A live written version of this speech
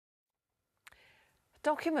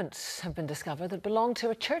Documents have been discovered that belong to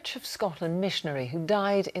a Church of Scotland missionary who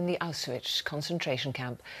died in the Auschwitz concentration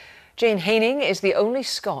camp. Jane Haining is the only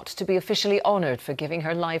Scot to be officially honoured for giving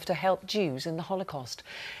her life to help Jews in the Holocaust.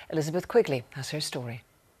 Elizabeth Quigley has her story.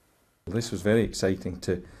 This was very exciting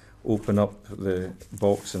to open up the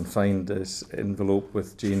box and find this envelope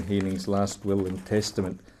with Jane Haining's last will and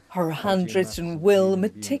testament. Her handwritten will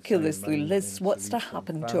meticulously lists what's to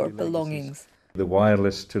happen to her belongings. The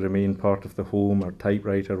wireless to remain part of the home, her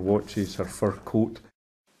typewriter, watches, her fur coat.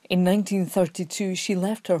 In 1932, she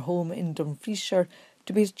left her home in Dumfriesshire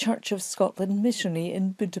to be a Church of Scotland missionary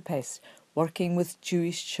in Budapest, working with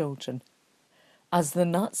Jewish children. As the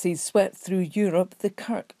Nazis swept through Europe, the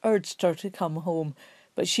Kirk urged her to come home,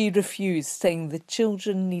 but she refused, saying the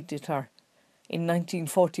children needed her. In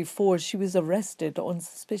 1944, she was arrested on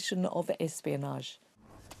suspicion of espionage.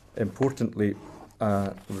 Importantly,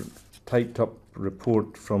 a typed-up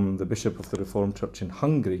report from the Bishop of the Reformed Church in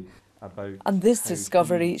Hungary about... And this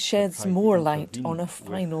discovery sheds more light on her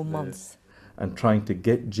final months. And trying to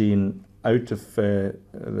get Jane out of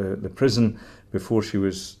the prison before she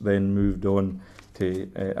was then moved on to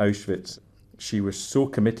Auschwitz. She was so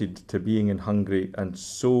committed to being in Hungary and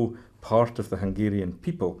so part of the Hungarian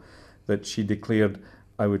people that she declared,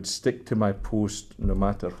 "I would stick to my post no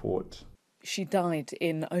matter what." She died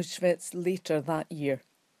in Auschwitz later that year.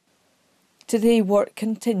 Today, work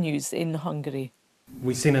continues in Hungary.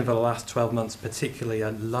 We've seen over the last 12 months particularly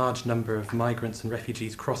a large number of migrants and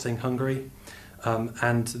refugees crossing Hungary,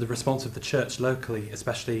 and the response of the church locally,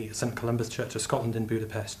 especially St Columba's Church of Scotland in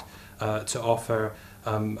Budapest, to offer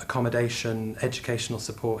accommodation, educational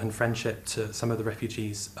support and friendship to some of the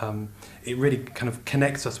refugees. It really kind of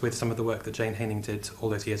connects us with some of the work that Jane Haining did all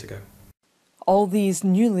those years ago. All these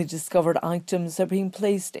newly discovered items are being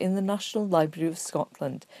placed in the National Library of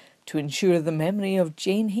Scotland to ensure the memory of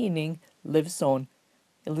Jane Haining lives on.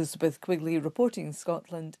 Elizabeth Quigley reporting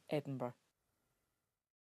Scotland, Edinburgh.